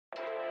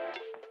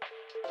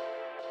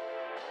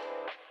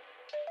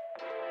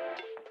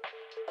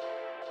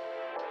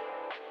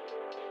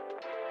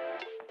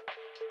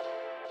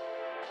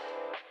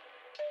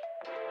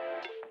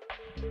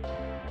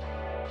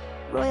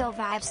Royal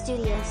Vibe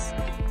Studios.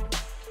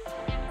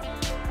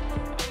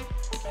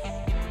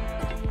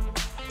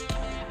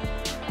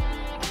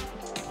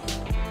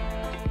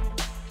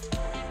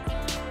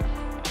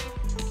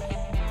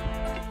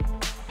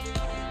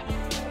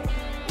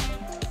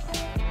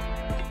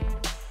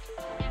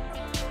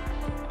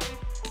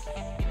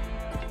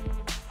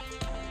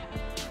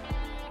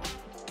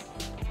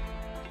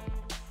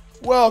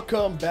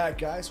 Welcome back,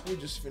 guys. We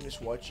just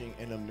finished watching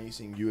an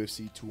amazing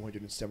UFC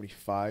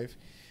 275.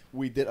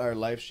 We did our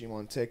live stream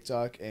on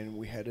TikTok, and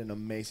we had an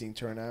amazing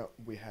turnout.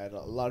 We had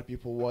a lot of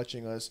people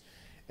watching us.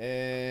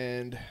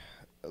 And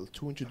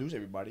to introduce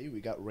everybody,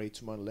 we got Ray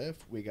to my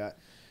left. We got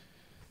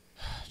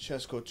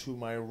Chesco to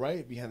my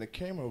right. Behind the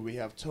camera, we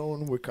have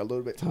Tone. We're a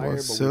little bit tired,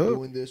 What's but we're up?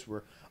 doing this.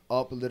 We're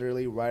up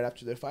literally right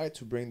after the fight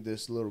to bring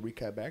this little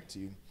recap back to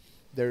you.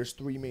 There's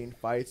three main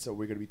fights that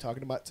we're going to be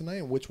talking about tonight.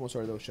 And which ones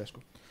are those, Chesco?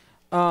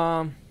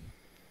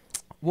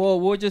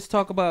 Well, we'll just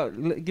talk about,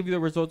 give you the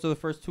results of the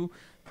first two.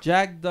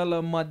 Jack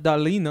Della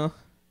Maddalena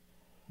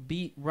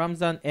beat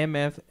Ramzan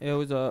MF. It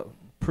was a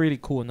pretty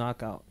cool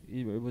knockout.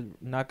 It was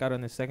knockout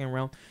in the second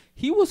round.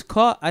 He was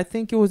caught, I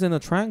think it was in a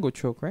triangle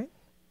choke, right?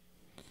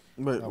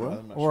 Wait, I'm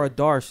what? not Or sure. a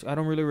darce. I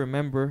don't really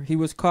remember. He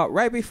was caught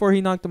right before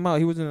he knocked him out.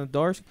 He was in a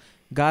darce,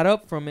 got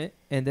up from it,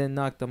 and then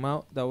knocked him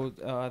out. That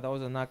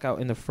was a knockout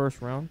in the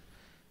first round.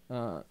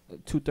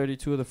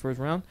 2:32 of the first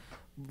round.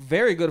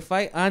 Very good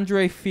fight.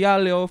 Andre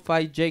Fialho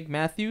fight Jake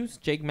Matthews.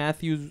 Jake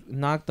Matthews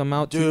knocked him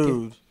out.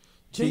 Dude,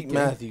 Jake TK.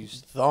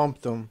 Matthews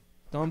thumped him.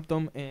 Dumped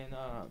him in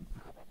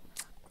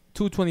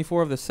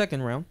 2:24 of the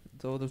second round.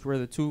 So those were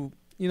the two,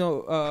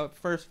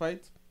 first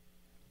fights.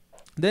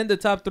 Then the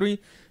top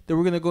three that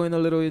we're gonna go in a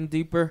little in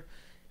deeper.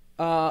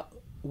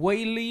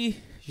 Weili,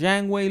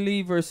 Zhang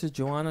Weili versus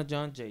Joanna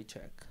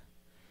Jędrzejczyk.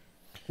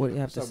 What do you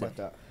have Let's to talk say?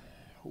 about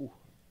that.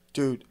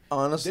 Dude,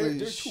 honestly,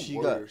 They're two she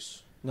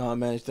warriors. got... No,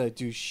 man, it's like,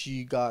 dude,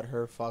 she got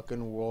her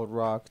fucking world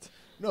rocked.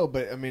 No,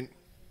 but I mean,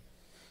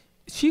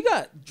 She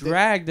got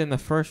dragged in the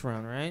first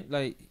round, right?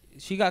 Like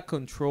she got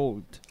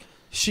controlled.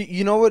 She,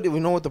 you know what? We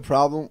know what the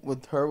problem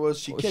with her was.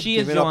 She kept She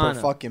is giving up her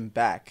Joanna. fucking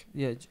back.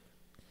 Yeah.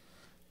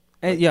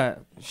 And yeah.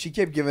 She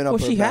kept giving up Well,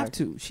 her she back. had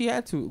to. She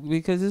had to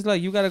because it's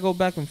like you got to go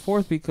back and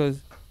forth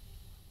because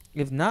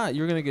if not,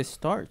 you're gonna get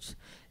starched.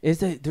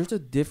 There's a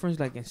difference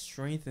like in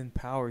strength and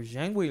power.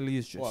 Zhang Weili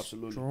is just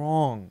absolutely.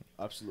 strong,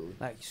 absolutely.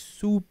 like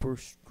super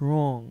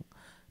strong,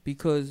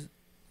 because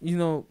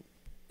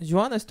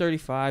Joanna's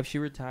 35. She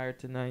retired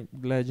tonight,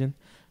 legend,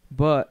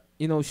 but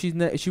she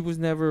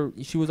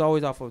was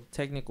always off of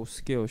technical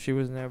skill. She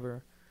was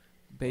never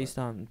based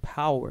on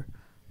power,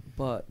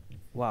 but.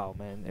 Wow,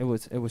 man, it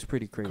was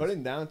pretty crazy.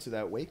 Cutting down to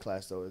that weight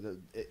class though,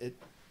 it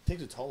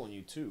takes a toll on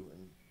you too.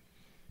 And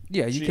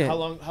Yeah, you can't.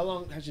 How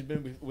long has she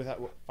been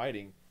without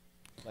fighting?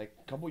 Like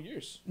a couple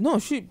years. No,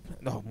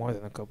 more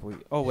than a couple.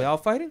 Oh,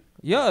 without fighting?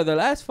 Yeah, the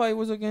last fight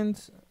was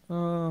against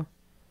Zhang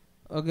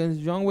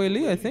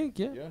Weili, I think.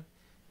 Yeah. Yeah.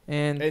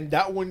 And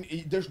that one,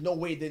 there's no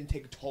way it didn't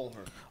take a toll on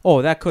her.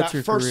 oh, that cuts That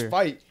your first career.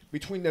 fight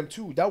between them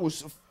two, that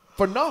was a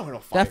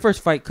phenomenal fight. That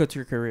first fight cuts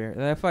your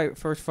career.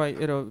 First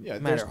fight, it'll matter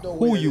there's no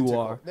who way it you didn't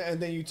are. take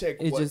and then you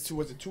take was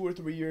it 2 or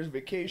 3 years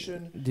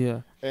vacation?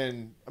 Yeah.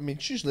 And I mean,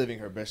 she's living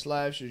her best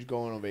life. She's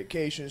going on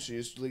vacation.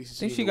 She's at least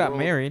I think she got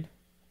married.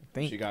 I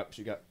think. She got.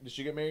 Did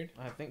she get married?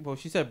 I think. Well,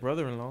 she said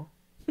brother-in-law.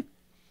 I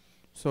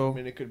So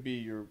mean, it could be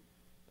your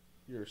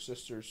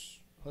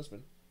sister's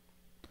husband.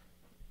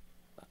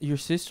 your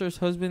sister's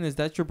husband, is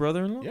that your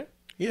brother-in-law? Yeah.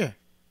 Yeah.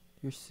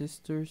 Your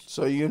sister's.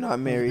 So you're not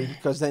married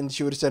because then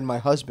she would have said my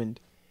husband.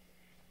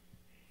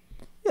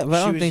 Yeah, but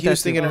I don't think he was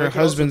that's thinking Or her it could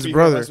also husband's be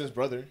brother. Her husband's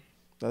brother.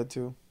 That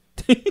too.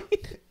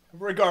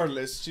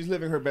 Regardless, she's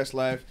living her best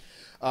life.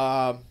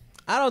 I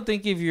don't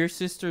think if your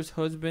sister's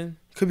husband.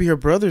 Could be her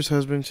brother's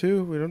husband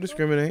too. We don't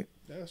discriminate.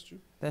 Yeah, that's true.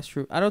 That's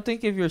true. I don't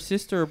think if your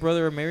sister or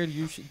brother are married,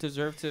 you should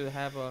deserve to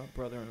have a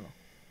brother-in-law.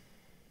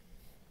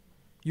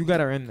 You got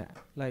to earn that.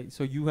 Like,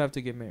 so you have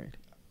to get married.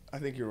 I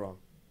think you're wrong.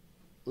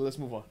 Let's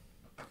move on.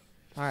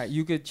 All right,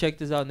 you could check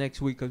this out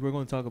next week because we're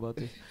going to talk about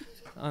this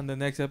on the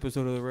next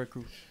episode of the Red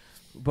Crew.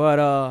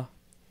 But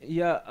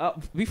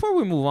before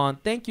we move on,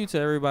 thank you to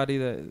everybody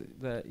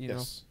that you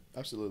know.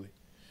 Absolutely.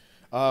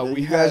 Yeah,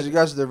 We you had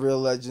guys are the real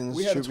legends.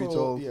 we had a Should be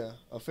total,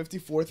 told.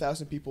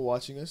 54,000 people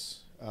watching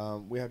us.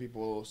 We had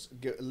people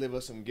leave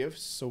us some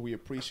gifts, so we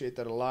appreciate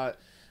that a lot.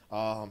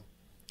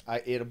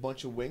 I ate a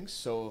bunch of wings,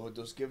 so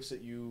those gifts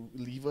that you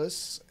leave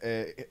us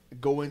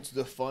go into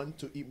the fund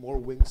to eat more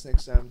wings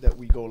next time that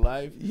we go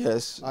live.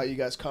 Yes. You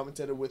guys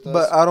commented with us.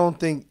 But I don't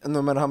think,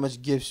 no matter how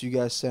much gifts you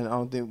guys send, I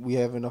don't think we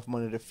have enough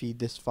money to feed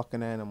this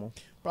fucking animal.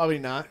 Probably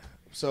not.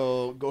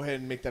 So go ahead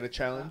and make that a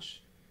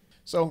challenge.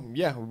 So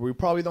yeah, we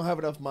probably don't have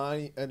enough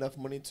money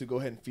to go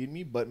ahead and feed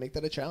me, but make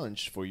that a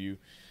challenge for you.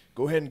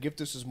 Go ahead and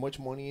gift us as much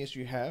money as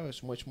you have,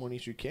 as much money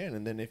as you can,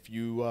 and then if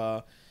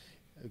you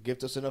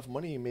gift us enough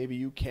money, maybe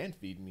you can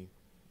feed me.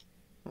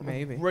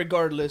 Maybe.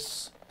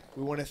 Regardless,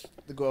 we want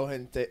to go ahead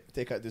and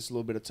take out this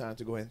little bit of time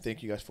to go ahead and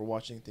thank you guys for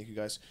watching. Thank you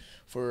guys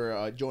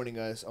for joining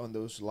us on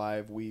those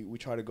live. We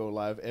try to go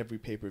live every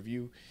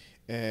pay-per-view.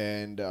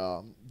 And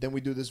then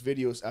we do this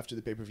videos after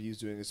the pay-per-views,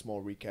 doing a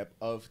small recap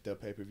of the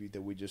pay-per-view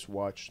that we just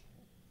watched.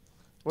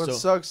 What So-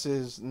 sucks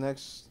is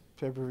next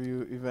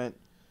pay-per-view event,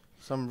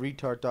 some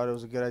retard thought it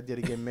was a good idea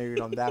to get married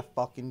on that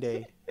fucking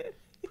day.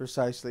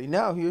 Precisely.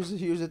 Now, here's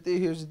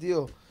the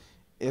deal.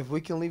 If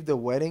we can leave the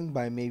wedding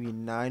by maybe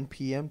 9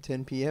 p.m.,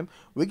 10 p.m.,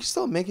 we can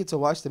still make it to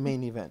watch the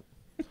main event.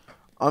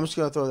 I'm just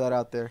going to throw that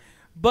out there.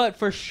 But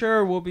for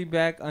sure, we'll be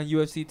back on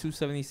UFC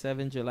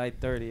 277 July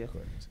 30th.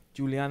 Correct.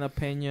 Juliana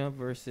Pena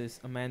versus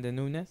Amanda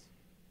Nunes.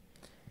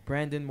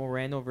 Brandon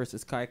Moreno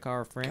versus Kai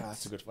Kara France. God,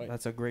 that's a good fight.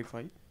 That's a great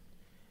fight.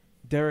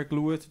 Derek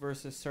Lewis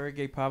versus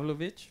Sergey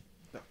Pavlovich.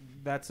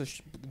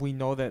 We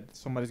know that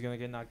somebody's going to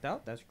get knocked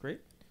out. That's great.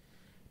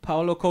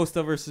 Paulo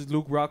Costa versus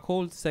Luke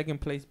Rockhold.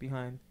 Second place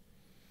behind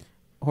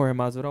Jorge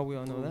Masvidal. We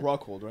all know that.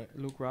 Rockhold, right?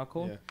 Luke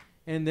Rockhold. Yeah.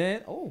 And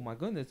then, oh my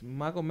goodness,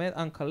 Magomed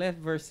Ankalaev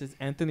versus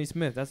Anthony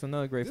Smith. That's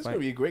another great This is fight.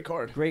 going to be a great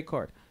card. Great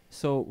card.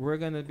 So we're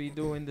gonna be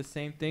doing the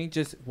same thing,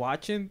 just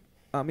watching.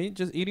 I mean,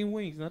 just eating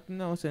wings, nothing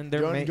else. And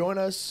Join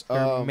us.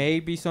 there may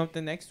be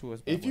something next to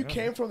us. but If you whatever.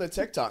 came from the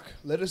TikTok,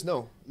 let us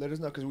know. Let us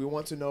know because we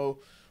want to know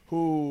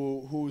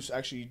who's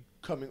actually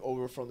coming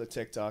over from the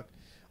TikTok.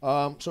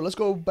 So let's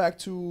go back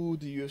to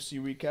the UFC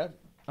recap.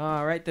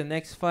 All right, the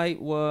next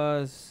fight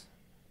was.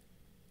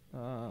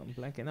 I'm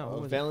blanking out.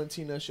 What was it?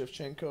 Valentina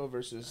Shevchenko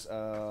versus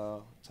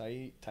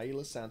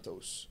Taila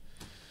Santos.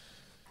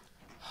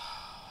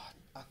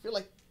 I feel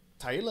like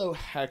Taila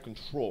had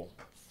control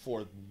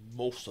for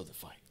most of the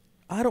fight.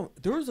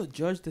 There was a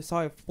judge that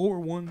saw it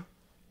 4-1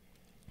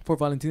 for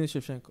Valentina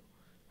Shevchenko.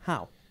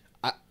 How?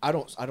 I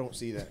don't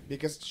see that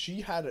because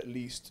she had at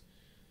least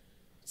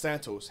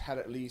Santos had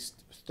at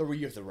least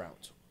 3 of the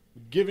rounds,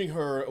 giving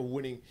her a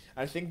winning.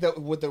 I think that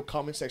what the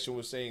comment section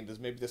was saying is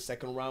maybe the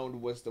second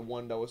round was the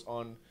one that was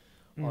on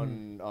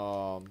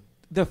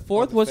The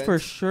fourth the was for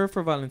fence. sure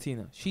for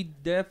Valentina. She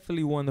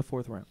definitely won the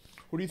fourth round.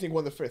 Who do you think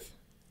won the fifth?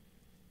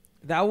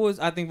 That was,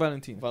 I think,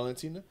 Valentina.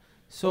 Valentina.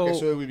 So, Okay,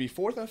 so it would be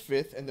fourth and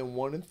fifth, and then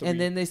 1 and 3. and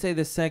then they say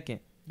the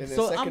second. And then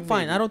So second I'm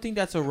fine. maybe. I don't think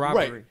that's a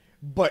robbery. Right,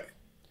 but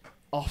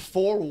a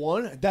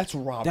 4-1, that's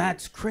robbery.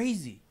 That's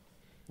crazy.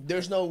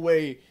 There's no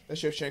way that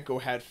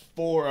Shevchenko had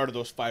 4 out of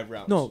those 5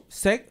 rounds. No,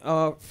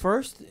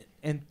 first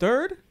and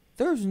third,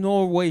 there's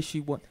no way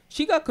she won.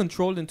 She got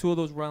controlled in 2 of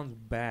those rounds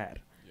bad.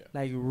 Yeah.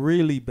 Like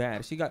really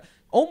bad. She got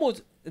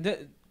almost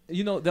the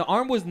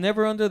arm was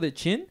never under the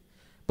chin,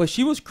 but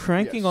she was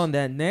cranking Yes. on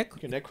that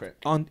neck Neck crack.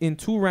 in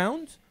 2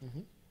 rounds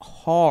Mhm.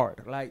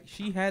 hard. Like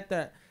she had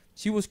that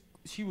she was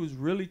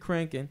really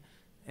cranking,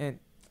 and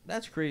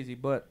that's crazy,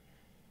 but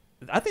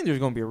I think there's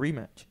going to be a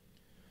rematch.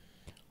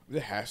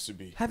 There has to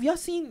be. Have y'all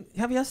seen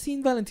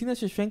Valentina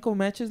Shevchenko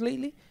matches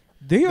lately?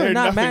 They are They're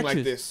not nothing matches.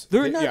 like this.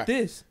 They're They- not yeah.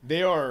 this.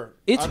 They are.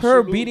 It's her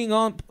absolute- beating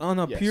on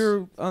a Yes.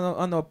 pure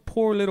on a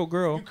poor little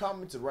girl. You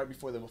commented right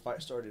before the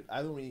fight started.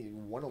 I don't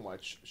even want to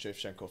watch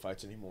Shevchenko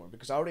fights anymore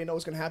because I already know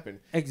what's going to happen.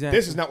 Exactly.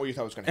 This is not what you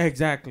thought was going to happen.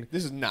 Exactly.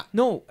 This is not.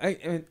 No,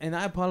 and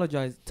I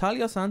apologize.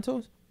 Talia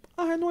Santos,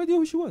 I had no idea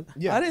who she was.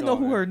 Yeah, I didn't no,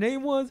 know who I- her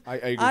name was. I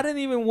agree. I didn't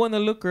even want to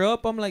look her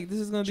up. I'm like, this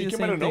is gonna be She the came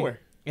same out of thing. nowhere.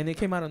 And it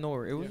came out of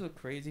nowhere. It was Yeah. a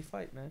crazy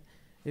fight, man.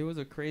 It was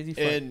a crazy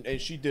fight. And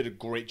she did a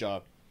great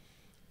job.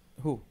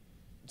 Who?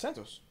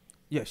 Santos.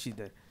 Yeah, she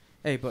did.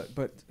 Hey, but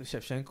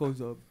Shevchenko's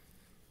a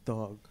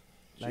dog.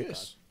 She Like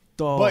is. a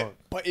dog.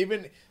 But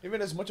even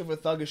as much of a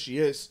thug as she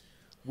is,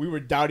 we were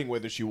doubting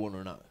whether she won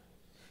or not.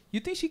 You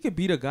think she could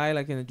beat a guy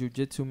like in a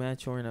jiu-jitsu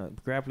match or in a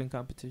grappling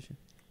competition?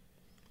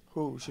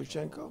 Who?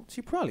 Shevchenko?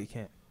 She probably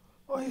can't.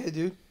 Oh, yeah,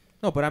 dude.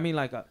 No, but I mean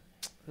like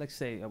let's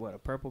say a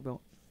purple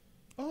belt.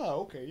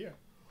 Oh, okay, yeah.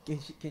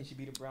 Can she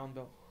beat a brown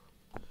belt?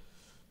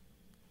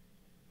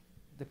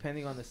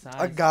 Depending on the size.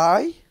 A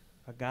guy?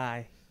 A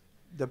guy.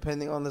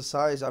 Depending on the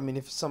size. I mean,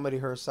 if somebody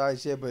her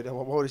size, yeah, but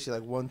what is she,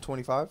 like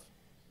 125?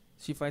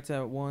 She fights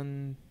at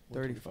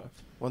 135.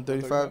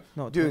 135?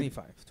 No, Dude.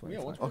 25. Yeah,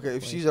 25. Okay,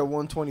 if she's at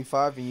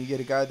 125 and you get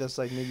a guy that's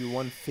like maybe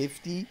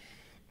 150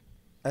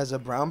 as a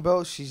brown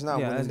belt, she's not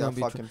winning that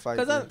fucking fight.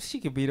 Because dude. she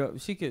could beat up.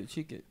 She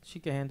could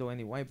handle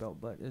any white belt,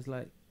 but it's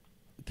like,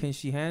 can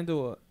she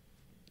handle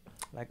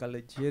a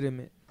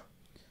legitimate?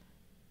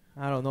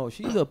 I don't know.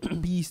 She's a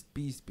beast.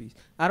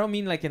 I don't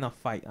mean like in a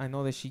fight. I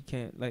know that she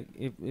can't. Like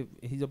if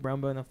he's a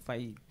brown belt in a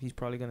fight, he's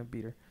probably gonna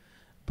beat her.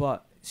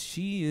 But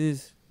she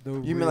is the.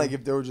 You mean like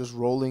if they were just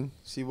rolling,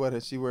 see where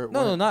it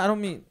No, went? I don't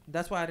mean.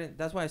 That's why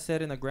I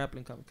said in a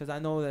grappling because I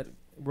know that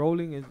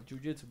rolling is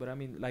jiu-jitsu, but I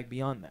mean like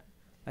beyond that.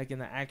 Like in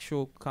the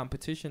actual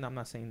competition, I'm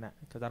not saying that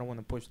because I don't want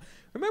to push.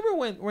 Remember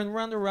when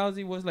Ronda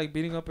Rousey was like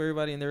beating up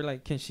everybody and they're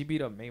like, can she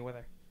beat up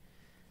Mayweather?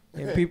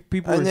 And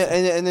people. And were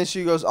then, and then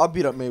she goes, I'll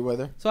beat up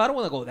Mayweather. So I don't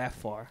want to go that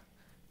far,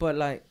 but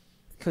like,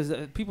 because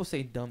people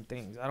say dumb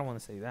things. I don't want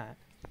to say that.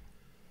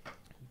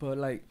 But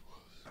like,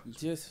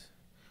 just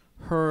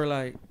her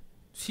like,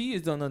 she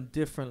is on a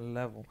different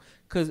level.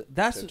 Cause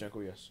that's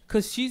Shevchenko, yes.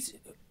 because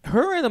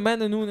her and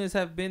Amanda Nunes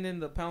have been in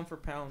the pound for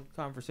pound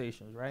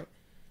conversations, right?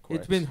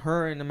 Correct. It's been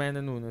her and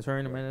Amanda Nunes,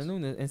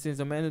 and since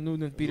Amanda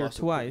Nunes beat her Lost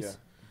twice,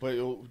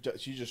 yeah. But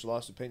she just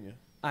lost opinion.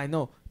 I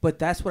know. But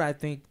that's what I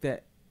think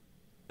that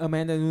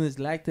Amanda Nunes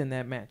lacked in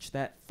that match,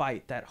 that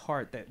fight, that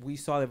heart that we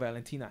saw that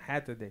Valentina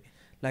had today.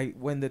 Like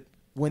when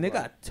it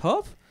got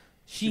tough,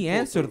 she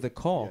answered the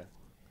call.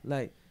 Yeah.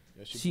 Like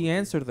Yeah, she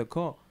answered the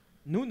call.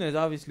 Nunes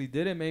obviously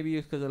did it. Maybe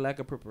it's because of lack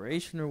of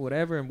preparation or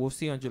whatever, and we'll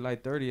see on July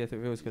 30th if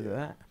it was because of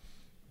that.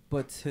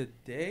 But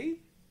today,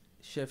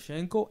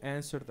 Shevchenko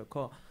answered the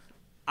call.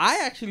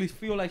 I actually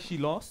feel like she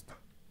lost,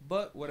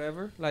 but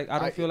whatever. Like I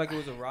don't feel like it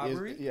was a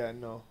robbery. Yeah,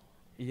 no.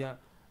 Yeah.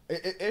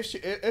 If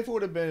it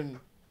would have been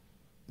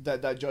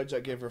that judge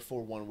that gave her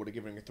 4-1 would have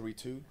given her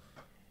 3-2,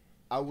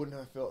 I wouldn't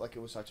have felt like it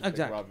was such a big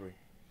robbery.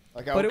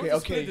 Like, but it was a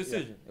split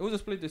decision. Yeah. It was a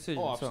split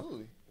decision. Oh,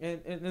 absolutely. So,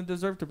 and it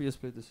deserved to be a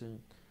split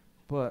decision,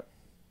 but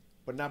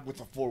not with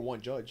a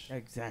 4-1 judge.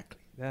 Exactly.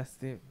 That's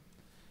the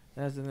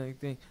only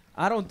thing.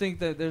 I don't think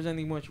that there's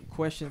any much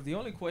questions. The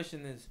only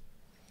question is,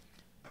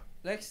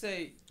 let's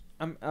say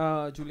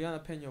Juliana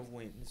Pena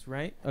wins,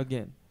 right?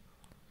 Again,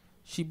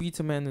 she beats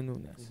Amanda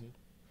Nunes. Mm-hmm.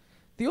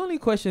 The only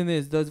question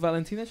is, does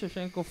Valentina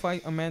Shevchenko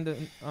fight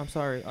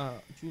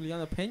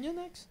Juliana Pena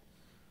next?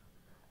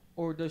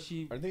 Or does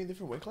she... Are they in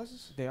different weight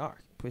classes? They are,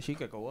 but she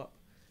could go up.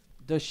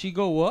 Does she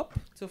go up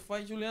to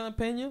fight Juliana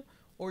Pena?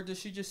 Or does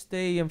she just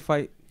stay and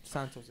fight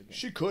Santos again?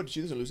 She could.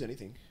 She doesn't lose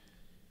anything.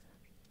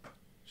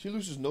 She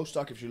loses no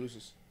stock if she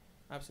loses.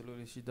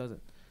 Absolutely, she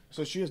doesn't.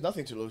 So she has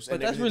nothing to lose. But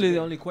that's really the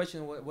only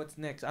question. What's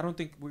next? I don't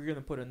think we're going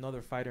to put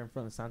another fighter in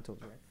front of Santos,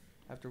 right?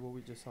 After what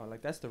we just saw.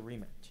 Like, that's the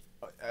rematch.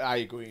 I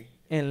agree.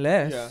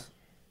 Unless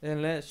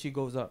she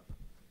goes up.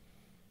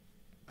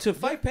 To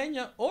fight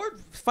Pena or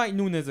fight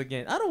Nunes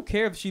again. I don't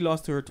care if she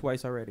lost to her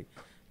twice already.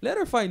 Let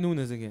her fight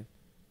Nunes again.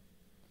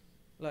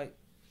 Like,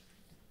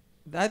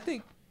 I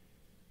think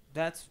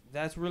that's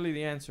really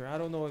the answer. I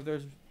don't know if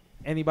there's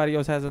anybody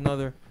else has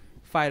another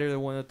fighter they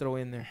want to throw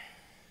in there.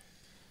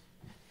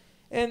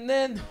 And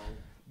then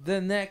the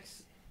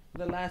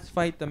last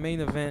fight, the main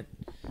event.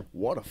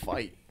 What a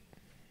fight.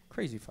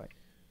 Crazy fight.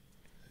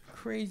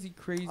 Crazy.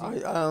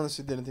 I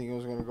honestly didn't think it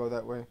was going to go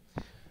that way.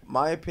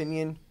 My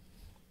opinion,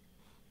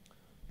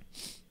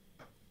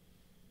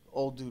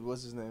 old dude,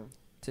 what's his name?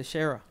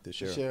 Teixeira.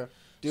 Dude,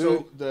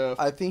 so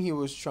I think he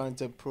was trying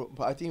to prove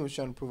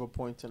a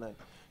point tonight.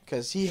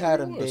 Because he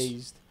had him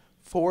dazed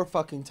 4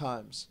 fucking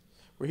times.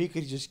 Where he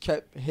could just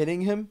kept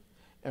hitting him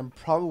and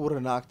probably would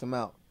have knocked him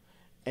out.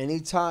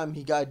 Anytime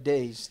he got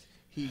dazed,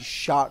 he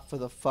shot for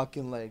the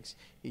fucking legs.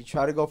 He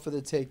tried to go for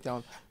the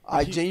takedown.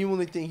 I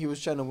genuinely think he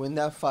was trying to win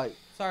that fight.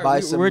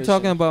 Sorry, we're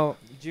talking about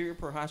Jiří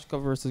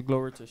Procházka versus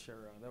Glover Teixeira.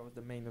 That was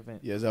the main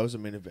event. Yes, that was the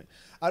main event.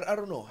 I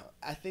don't know.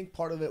 I think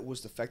part of it was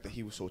the fact that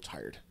he was so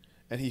tired.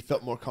 And he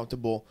felt more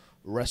comfortable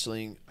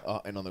wrestling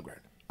and on the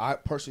ground. I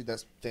personally,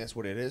 that's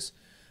what it is.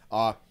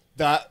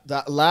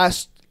 That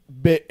last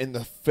bit in the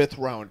 5th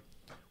round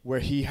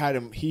where he had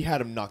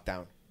him knocked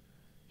down.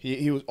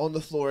 He was on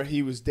the floor.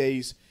 He was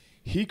dazed.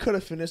 He could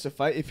have finished the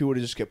fight if he would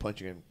have just kept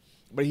punching him.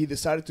 But he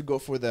decided to go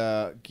for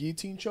the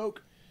guillotine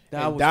choke.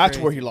 That's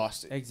where he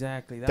lost it.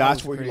 Exactly.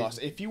 That's where he lost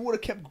it. If he would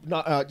have kept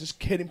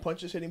just hitting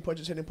punches,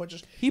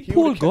 he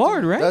pulled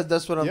guard, right?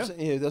 That's what I'm saying.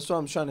 Yeah, that's what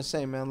I'm trying to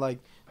say, man. Like,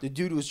 the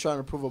dude was trying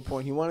to prove a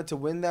point. He wanted to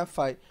win that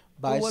fight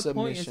by what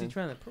submission. Point is he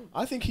trying to prove?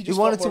 I think he just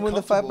wanted to win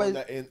the fight by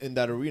in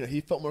that arena. He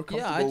felt more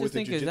comfortable I just with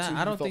think the jiu-jitsu.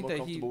 that. I don't think that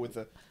he.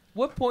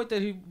 What point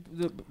that he?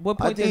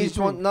 I think he's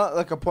not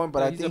like a point,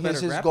 but I think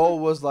his goal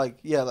was I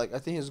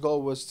think his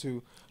goal was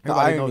to the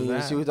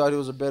irony. So he thought he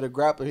was a better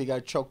grappler. He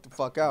got choked the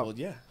fuck out. Well,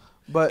 yeah.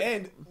 But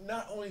and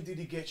not only did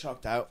he get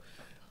choked out,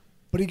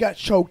 but he got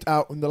choked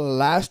out in the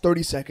last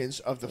 30 seconds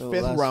of the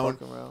 5th round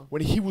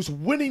when he was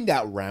winning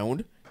that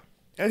round,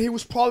 and he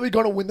was probably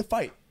going to win the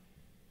fight.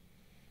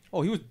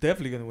 Oh, he was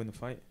definitely going to win the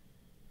fight.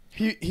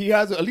 He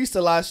has at least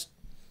the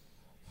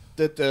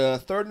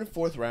 3rd and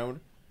 4th round.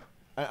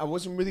 I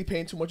wasn't really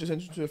paying too much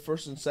attention to the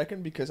 1st and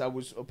 2nd because I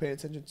was paying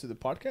attention to the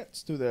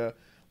podcast, to the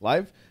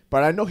live.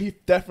 But I know he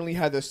definitely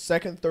had the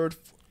 2nd, 3rd,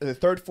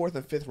 4th,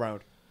 and 5th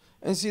round.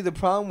 And see, the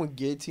problem with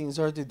guillotines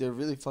are that they're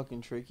really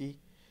fucking tricky.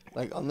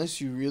 Like,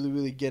 unless you really,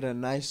 really get a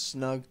nice,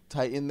 snug,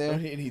 tight in there.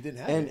 And he didn't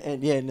have it.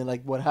 And then,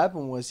 like, what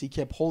happened was he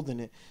kept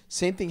holding it.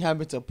 Same thing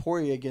happened to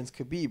Poirier against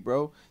Khabib,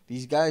 bro.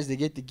 These guys, they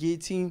get the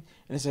guillotine,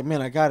 and they say,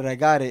 man, I got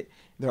it.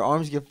 Their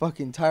arms get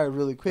fucking tired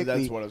really quickly.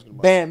 That's what I was going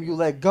to Bam, you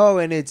let go,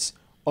 and it's,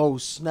 oh,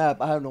 snap,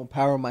 I have no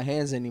power in my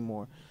hands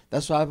anymore.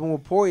 That's what happened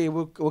with Poirier,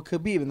 with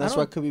Khabib, and that's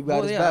why Khabib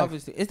got his back.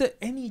 Obviously. Is there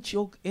any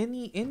choke,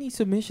 any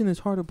submission is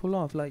hard to pull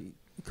off? Like,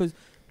 because...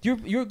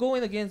 You're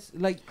going against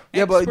but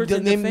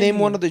name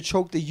one other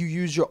choke that you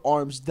use your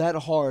arms that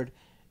hard,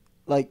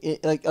 like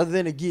other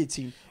than a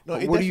guillotine. No,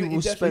 it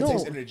definitely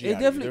takes energy.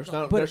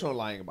 There's no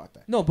lying about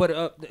that. No, but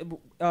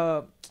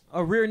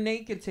a rear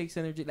naked takes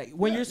energy. Like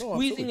when you're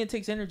squeezing, it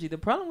takes energy. The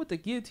problem with the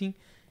guillotine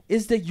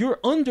is that you're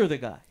under the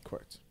guy.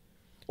 Correct.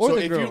 Or so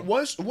the if girl.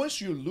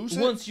 Once you lose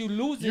it, you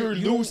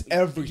lose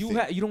everything.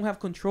 You don't have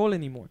control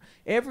anymore.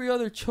 Every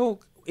other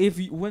choke,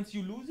 once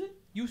you lose it,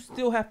 you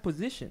still have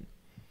position.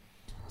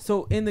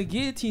 So in the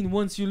guillotine,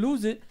 once you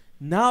lose it,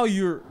 now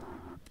you're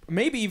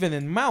maybe even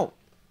in mount,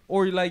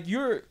 or like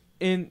you're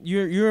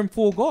in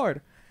full guard,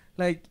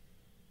 like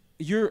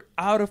you're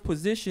out of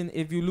position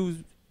if you lose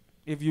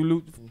If you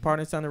lose,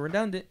 pardon sounding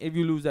redundant, if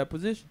you lose that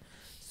position.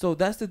 So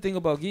that's the thing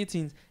about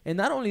guillotines. And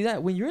not only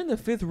that, when you're in the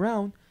 5th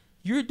round,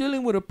 you're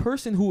dealing with a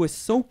person who is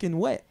soaking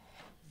wet.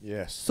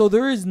 Yes. So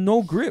there is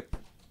no grip.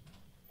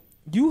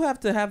 You have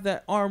to have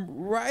that arm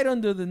right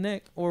under the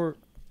neck, or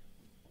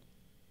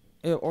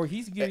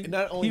he's getting,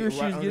 not only he or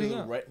she's right under getting the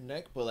up. right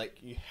neck, but like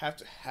you have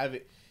to have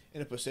it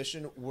in a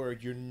position where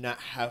you're not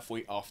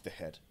halfway off the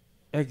head.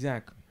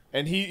 Exactly.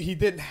 And he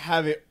didn't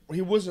have it.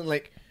 He wasn't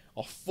like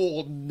a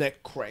full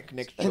neck crank,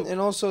 neck choke. And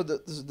also the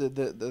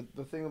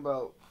thing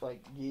about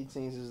like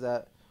guillotines is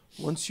that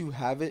once you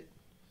have it,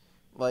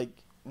 like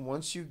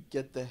once you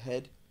get the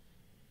head,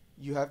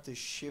 you have to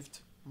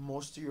shift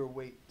most of your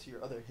weight to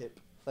your other hip.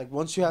 Like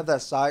once you have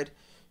that side,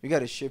 you got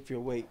to shift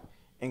your weight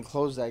and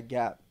close that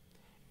gap.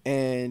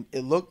 And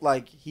it looked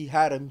like he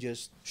had him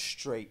just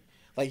straight.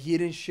 Like he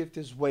didn't shift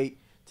his weight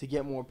to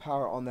get more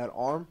power on that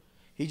arm.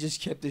 He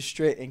just kept it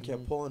straight and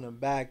kept pulling him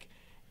back.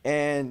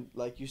 And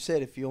like you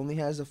said, if he only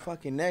has a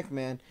fucking neck,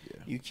 man,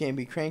 you can't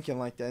be cranking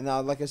like that.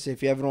 Now, like I said,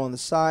 if you have it on the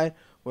side,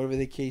 whatever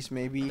the case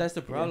may be. That's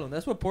the problem.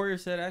 That's what Poirier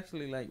said,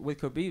 actually. Like, with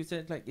Khabib,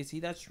 said, like, is he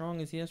that strong?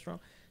 Is he that strong?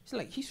 He's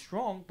like, he's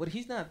strong, but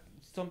he's not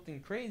something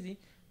crazy.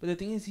 But the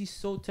thing is, he's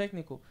so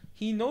technical.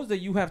 He knows that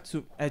you have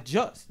to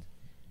adjust.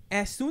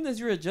 As soon as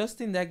you're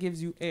adjusting, that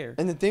gives you air.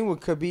 And the thing with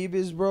Khabib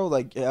is, bro,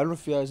 like, I don't know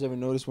if you guys ever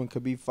noticed when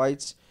Khabib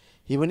fights,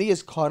 when he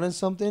gets caught in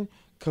something,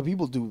 Khabib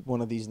will do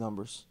one of these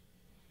numbers.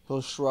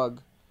 He'll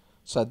shrug.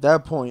 So at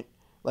that point,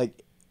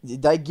 like,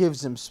 that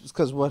gives him,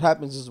 because what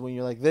happens is when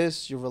you're like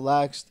this, you're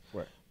relaxed.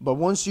 Right. But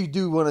once you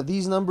do one of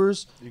these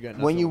numbers, You got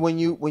when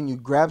nothing. you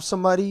grab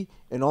somebody,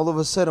 and all of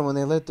a sudden when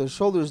they let their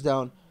shoulders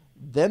down,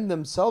 them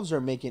themselves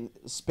are making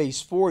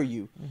space for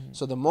you.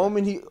 So the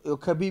moment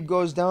Khabib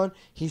goes down,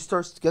 he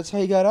starts. That's how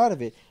he got out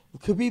of it.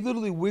 Khabib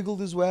literally wiggled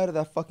his way out of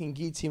that fucking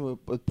guillotine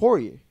with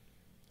Poirier.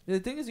 The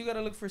thing is, you got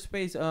to look for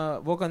space.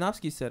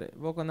 Volkanovski said it.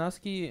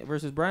 Volkanovski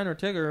versus Brian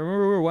Ortega.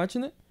 Remember we were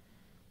watching it?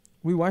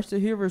 We watched it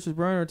here versus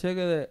Brian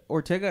Ortega. That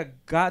Ortega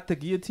got the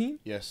guillotine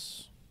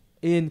Yes.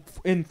 in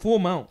full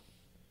mount.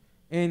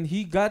 And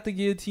he got the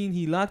guillotine.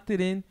 He locked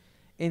it in.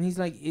 And he's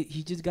like,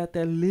 he just got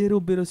that little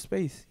bit of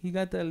space. He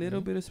got that little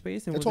bit of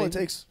space. And That's all it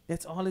takes.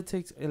 That's all it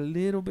takes. A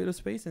little bit of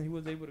space. And he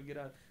was able to get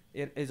out.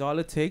 It is all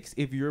it takes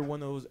if you're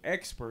one of those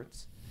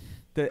experts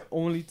that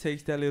only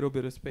takes that little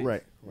bit of space.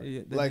 Right.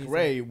 Yeah, that Like he's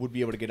Ray would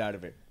be able to get out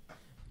of it.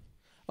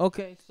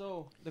 Okay,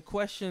 so the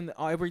question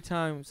every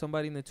time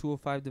somebody in the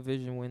 205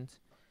 division wins,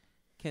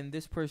 can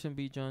this person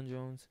beat John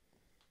Jones?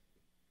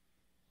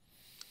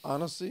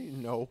 Honestly,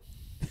 no.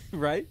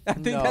 Right? I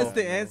think No. that's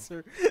the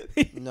answer.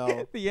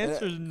 No. The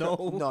answer is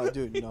no. No,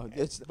 dude, no.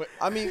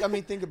 I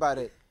mean, think about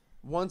it.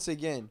 Once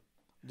again,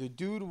 the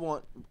dude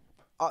won,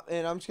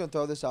 and I'm just gonna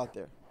throw this out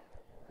there.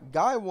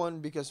 Guy won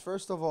because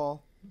first of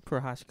all,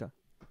 Procházka.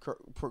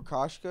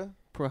 Procházka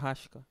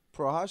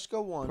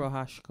won.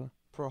 Procházka.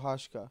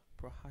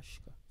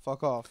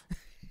 Fuck off.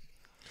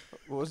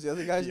 What was the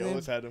other guy's You name?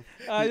 almost had him.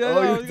 I He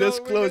was this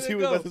we're close. gonna He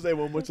was go. about to say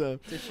one more time.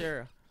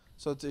 Teixeira.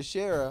 So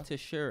Teixeira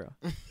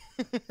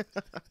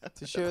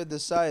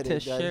decided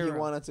that he Teixeira.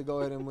 wanted to go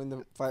ahead and win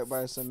the fight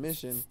by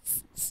submission,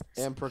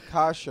 and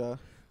Procházka,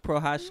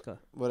 Procházka.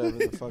 whatever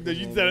the fuck his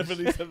You name is.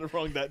 definitely said it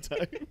wrong that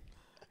time.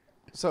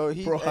 So and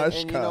you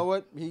Procházka. know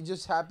what? He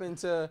just happened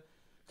to,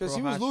 because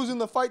he was Procházka. losing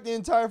the fight the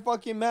entire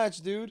fucking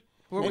match, dude.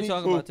 What are And we he-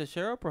 talking about,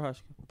 Teixeira or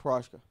Procházka?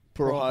 Procházka.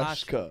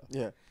 Procházka.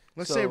 Yeah.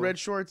 Let's So- say red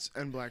shorts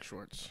and black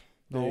shorts.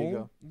 There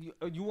you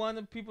go. You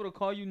wanted people to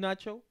call you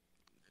Nacho?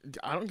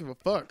 I don't give a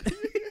fuck.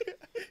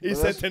 He Well,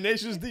 said that's-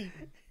 Tenacious D.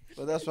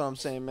 But that's what I'm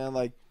saying, man.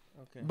 Like,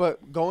 Okay.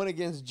 but going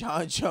against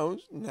John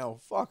Jones, no,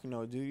 fuck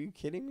no, dude. You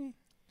kidding me?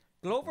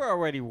 Glover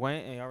already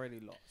went and he already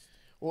lost.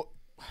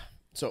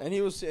 So And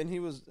he was, and he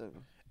was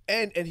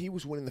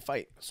winning the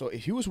fight. So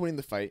if he was winning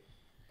the fight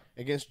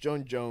against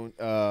John Jones,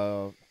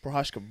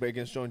 Procházka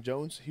against John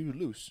Jones, he would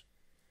lose.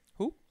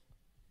 Who?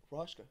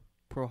 Procházka.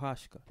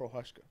 Procházka.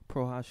 Procházka.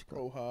 Procházka.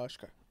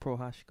 Procházka.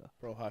 Procházka.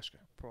 Procházka.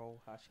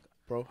 Procházka.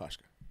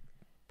 Procházka.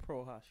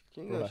 Procházka.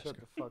 Can you guys Procházka. shut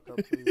the fuck up,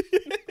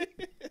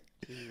 please?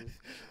 Jesus.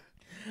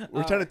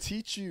 We're trying to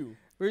teach you.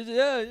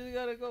 Yeah, you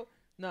gotta go.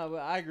 No,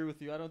 but I agree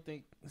with you. I don't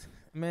think,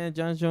 man,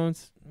 John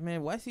Jones,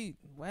 man, why does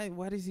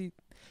he?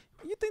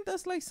 You think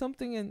that's like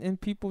something in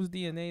people's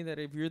DNA that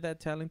if you're that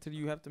talented,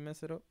 you have to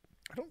mess it up?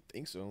 I don't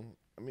think so.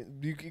 I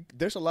mean,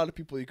 there's a lot of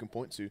people you can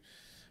point to,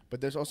 but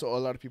there's also a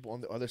lot of people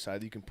on the other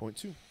side that you can point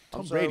to.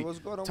 Tom Brady. What's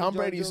going on Tom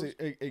with John Brady is Jones?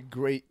 a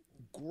great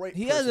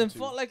He person hasn't to-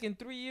 fought like in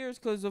 3 years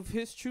because of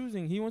his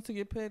choosing. He wants to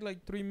get paid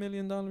like $3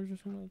 million or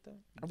something like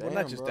that. Well,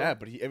 not Damn, just bro. that,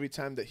 but every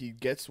time that he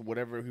gets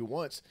whatever he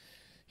wants,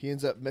 he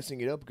ends up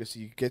messing it up because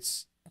he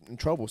gets in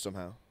trouble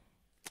somehow.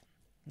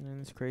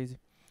 Man, it's crazy.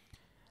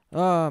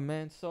 Oh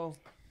man, so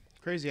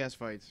Crazy ass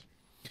fights.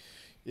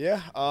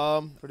 Yeah,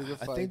 Pretty good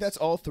I fights. think that's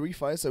all 3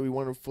 fights that we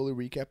want to fully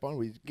recap on.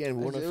 We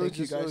want to thank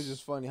you It was guys.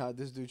 just funny how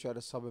this dude tried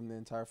to sub him the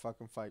entire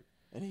fucking fight,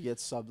 and he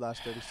gets subbed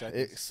last 30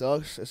 seconds. It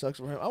sucks. It sucks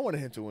for him. I wanted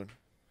him to win.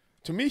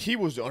 To me, he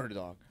was the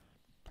underdog.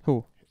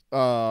 who?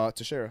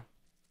 Teixeira.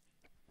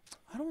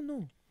 I don't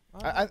know.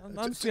 I-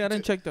 Honestly, I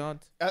didn't check the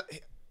odds.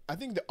 I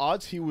think the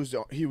odds he was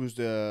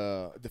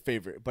the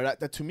favorite,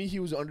 but to me he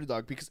was the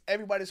underdog because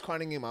everybody's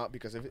counting him out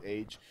because of his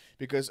age,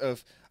 because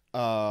of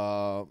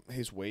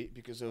his weight,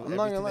 because of I'm not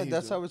gonna everything lie, that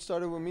that's he's how doing. it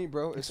started with me,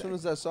 bro. As soon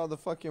as I saw the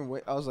fucking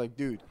weight, I was like,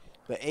 dude,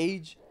 the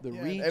age, the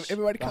Yeah, reach,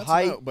 everybody the counts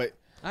height. him out, but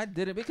I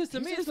did it because to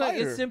He's me a it's like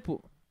fighter. it's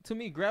simple. To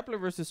me, grappler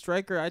versus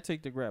striker, I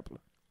take the grappler.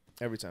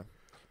 every time.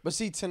 But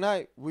see,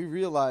 tonight we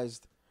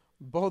realized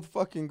both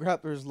fucking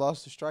grapplers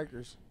lost to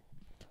strikers.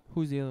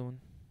 Who's the other one?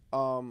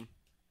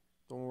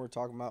 The one we're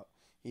talking about.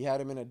 He had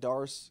him in a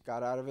Darce,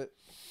 got out of it.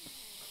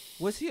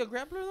 Was he a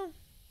grappler though?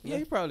 Yeah, Yeah.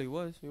 he probably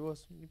was. He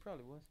was. He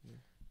probably was.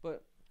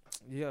 But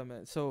yeah,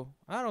 man. So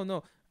I don't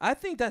know. I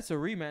think that's a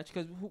rematch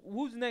because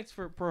who's next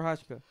for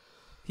Procházka?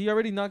 He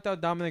already knocked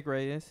out Dominic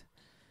Reyes.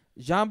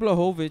 Jan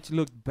Blachowicz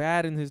looked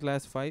bad in his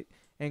last fight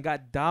and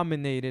got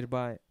dominated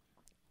by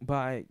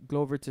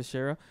Glover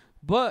Teixeira.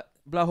 But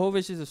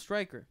Blachowicz is a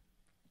striker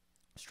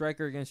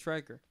against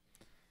striker.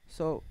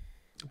 So,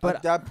 But but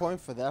at that point,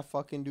 for that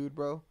fucking dude,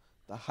 bro,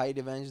 the height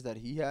advantage that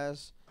he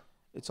has,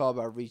 it's all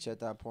about reach at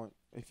that point.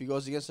 If he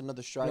goes against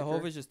another striker,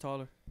 Blachowicz is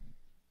taller.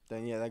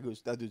 then yeah,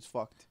 that dude's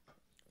fucked.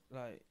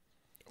 Like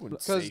I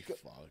wouldn't 'Cause- say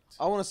fucked.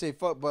 I want to say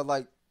fuck, but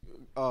like,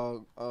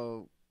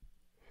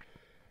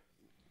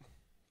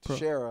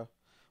 Teixeira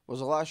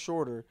was a lot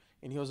shorter,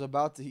 and he was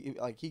about to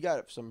he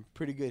got some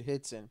pretty good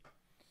hits in.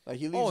 Like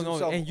he leaves oh no,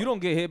 himself. and you don't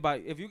get hit by.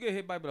 If you get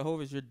hit by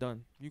Blachowicz, you're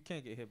done. You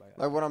can't get hit by.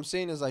 Like what I'm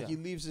saying is like Yeah.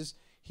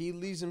 he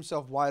leaves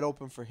himself wide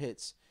open for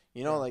hits.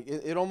 You know, Yeah. like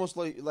it almost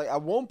like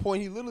at one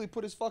point he literally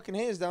put his fucking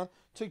hands down,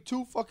 took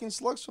 2 fucking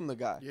slugs from the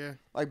guy. Yeah.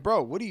 Like,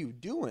 bro, what are you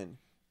doing?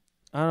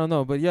 I don't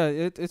know, but yeah,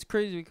 it's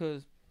crazy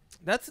because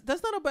that's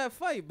not a bad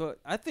fight. But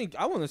I think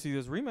I want to see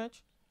this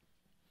rematch.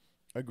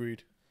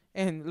 Agreed.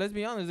 And let's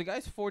be honest, the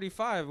guy's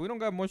 45. We don't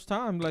got much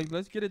time. Like,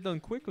 let's get it done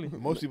quickly.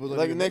 Most people don't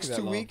Like even next make it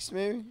that 2 long. weeks,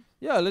 maybe.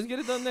 Yeah, let's get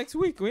it done next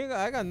week.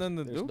 I got nothing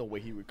to There's do no way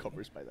he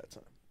recovers by that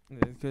time.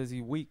 because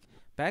he weak.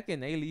 Back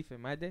in A-Leaf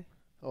in my day,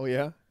 Oh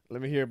yeah,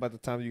 let me hear about the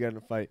time you got in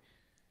a fight.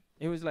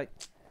 it was like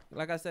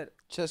I said,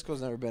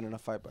 Chesko's never been in a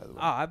fight, by the way.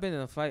 I've been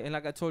in a fight, and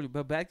like I told you,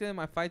 but back then in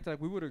my fights,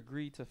 like we would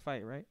agree to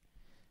fight, right?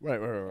 Right.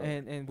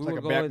 And we It's would like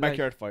a go like,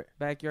 backyard fight.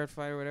 backyard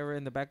fight or whatever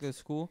in the back of the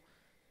school.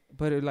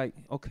 But it like,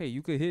 okay,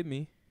 you could hit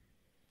me,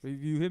 but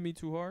if you hit me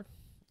too hard,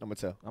 I'm gonna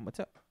tell. I'm gonna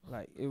tell.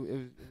 Like it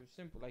was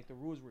simple. Like the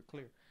rules were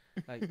clear.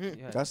 Like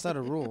yeah, That's not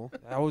a rule.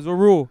 that was a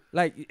rule.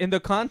 Like in the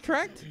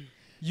contract,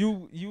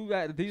 you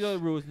got these are the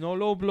rules. No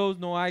low blows,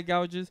 no eye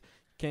gouges.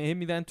 Can't hit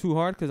me that too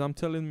hard because I'm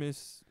telling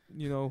Miss,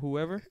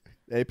 whoever.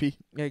 AP.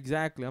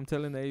 Exactly, I'm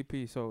telling the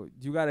AP. So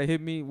you gotta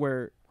hit me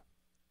where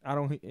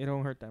it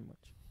don't hurt that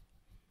much.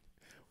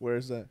 Where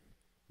is that?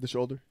 The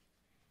shoulder.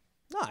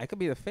 Nah, it could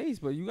be the face,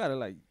 but you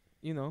gotta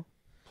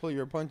Pull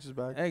your punches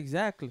back.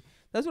 Exactly.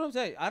 That's what I'm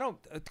saying. I don't,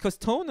 because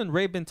Tone and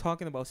Ray been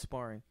talking about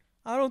sparring.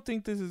 I don't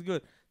think this is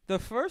good. The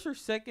first or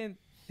second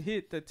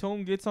hit that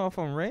Tone gets off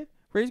on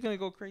Ray's gonna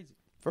go crazy.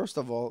 First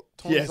of all,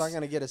 Tony's Yes. not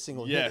gonna get a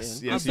single Yes,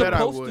 hit in. yes. I'm bet I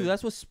supposed to. would.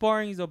 That's what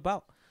sparring is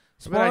about.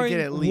 I bet I'd get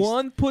at Sparring, least-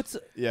 one puts.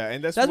 Yeah,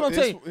 and that's What I'm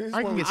saying.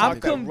 I can get I'm talked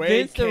about.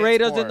 convinced that Ray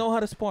doesn't know how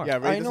to spar. Yeah,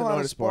 Ray I doesn't know know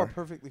how to spar spar.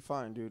 perfectly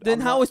fine, dude.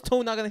 Then how is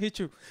Tone not gonna hit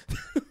you?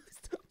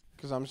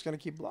 Because I'm just gonna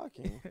keep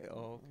blocking,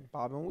 Oh,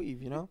 bob and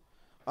weave. You know.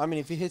 I mean,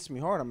 if he hits me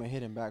hard, I'm gonna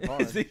hit him back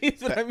hard. see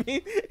what I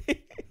mean?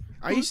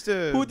 I used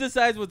to Who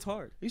decides what's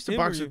hard? used to Him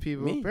or box you? with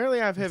people. Me.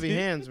 Apparently, I have heavy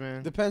hands,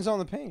 man. Depends on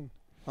the pain,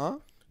 huh?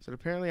 So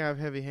apparently, I have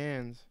heavy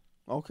hands.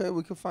 Okay,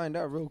 we can find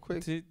out real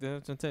quick. See,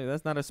 that's what I'm telling you.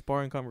 That's not a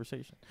sparring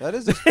conversation. That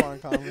is a sparring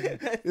conversation.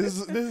 This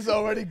is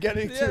already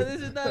getting Yeah, to.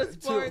 this is not a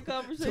sparring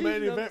conversation.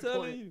 main I'm event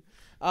telling point.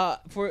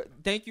 you.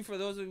 Thank you for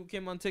those who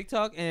came on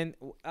TikTok, and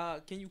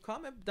can you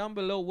comment down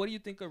below what do you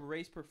think of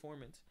Ray's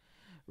performance?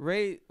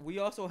 Ray, we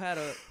also had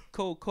a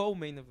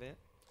co-main event.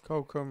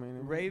 Coco,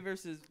 man. Ray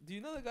versus. Do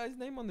you know the guy's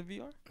name on the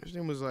VR? His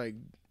name was like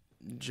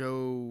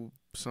Joe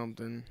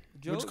something.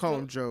 Joe. We'll just call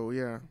him Joe.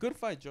 Yeah. Good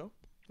fight, Joe.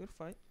 Good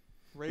fight.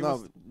 Ray No,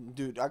 was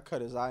dude, I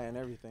cut his eye and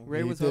everything. Ray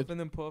he was did. huffing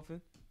and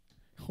puffing.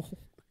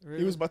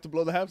 He was about to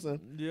blow the half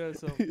son. Yeah,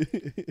 so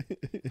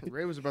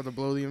Ray was about to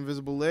blow the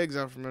invisible legs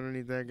out from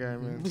underneath that guy,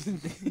 man.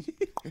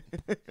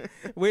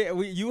 wait,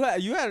 you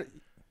had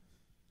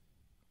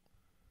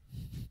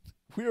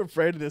We were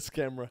afraid of this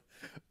camera.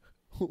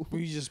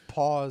 We just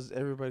paused.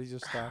 Everybody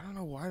just I stopped. don't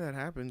know why that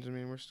happens. I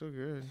mean, we're still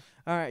good.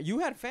 all right. You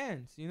had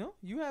fans,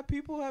 you had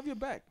people have your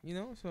back,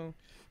 so.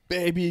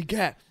 Baby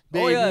cat.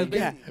 Baby Oh, yeah,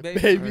 cat. baby-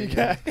 Baby baby-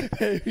 cat.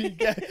 Baby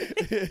cat.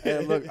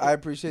 And look, I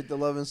appreciate the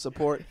love and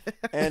support.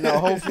 And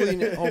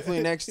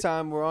hopefully next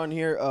time we're on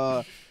here,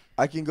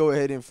 I can go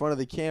ahead in front of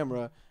the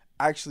camera,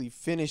 actually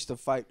finish the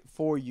fight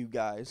for you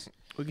guys.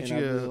 We'll get And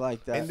you I really a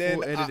like that. And then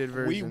full edited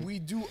we version. we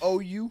do owe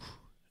you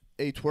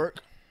a twerk.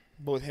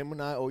 Both him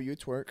and I owe you a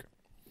twerk.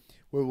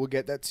 We'll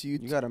get that to you,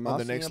 You got a on mouse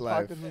the in next your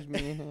live. pocket who's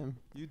me and him.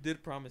 You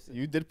did promise it.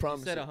 You did promise.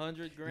 You said it.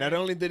 100 grand. Not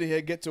only did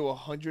he get to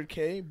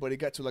 100K, but he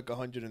got to like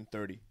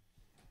 130.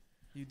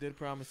 You did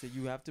promise it.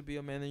 You have to be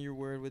a man of your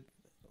word with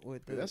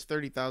Dude, that's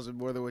 30,000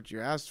 more than what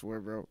you asked for,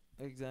 bro.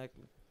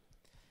 exactly.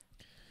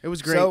 It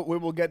was great. So we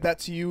will get that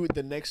to you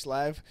the next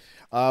live.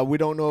 We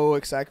don't know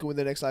exactly when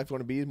the next live is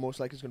going to be. Most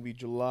likely it's going to be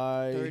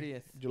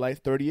July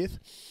 30th.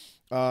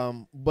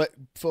 But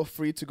feel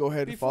free to go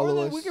ahead and follow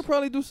us. We could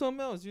probably do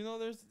something else. You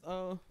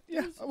know,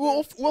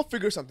 We'll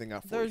figure something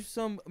out for you. There's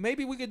some.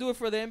 Maybe we could do it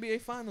for the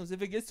NBA Finals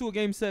if it gets to a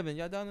Game 7.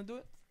 Y'all down to do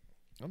it?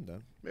 I'm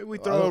done. Maybe we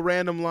throw a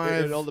random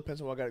live. It all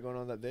depends on what I got going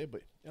on that day,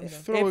 but I'm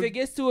done. If it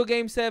gets to a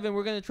Game 7,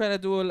 we're gonna try to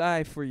do a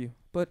live for you.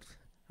 But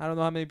I don't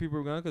know how many people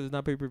are gonna because it's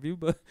not pay-per-view.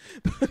 But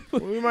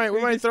we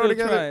might throw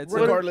together.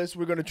 Regardless,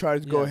 we're gonna try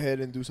to go ahead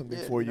and do something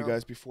for you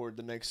guys before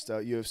the next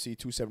UFC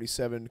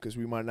 277 because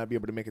we might not be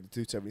able to make it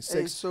to 276.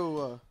 Hey,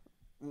 so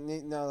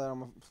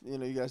now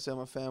that you guys say I'm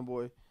a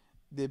fanboy,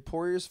 did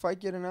Poirier's fight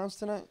get announced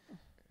tonight?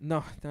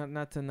 No,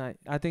 not tonight.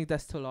 I think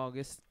that's till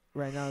August.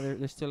 Right now,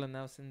 they're still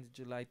announcing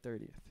July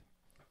 30th.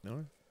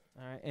 No.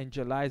 All right, and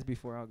July is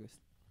before August.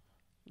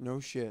 No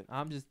shit.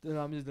 I'm just.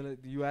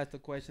 You asked the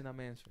question, I'm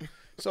answering.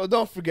 So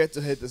don't forget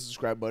to hit the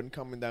subscribe button.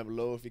 Comment down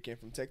below if you came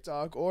from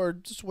TikTok or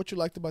just what you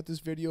liked about this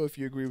video. If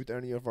you agree with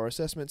any of our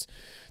assessments,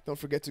 don't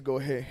forget to go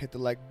ahead, hit the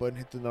like button,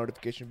 hit the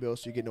notification bell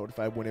so you get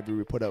notified whenever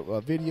we put out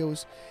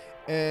videos.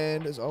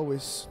 And as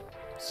always,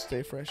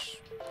 stay fresh.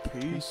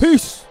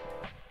 Peace.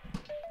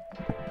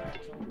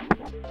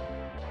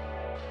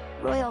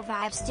 Royal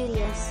Vibe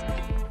Studios.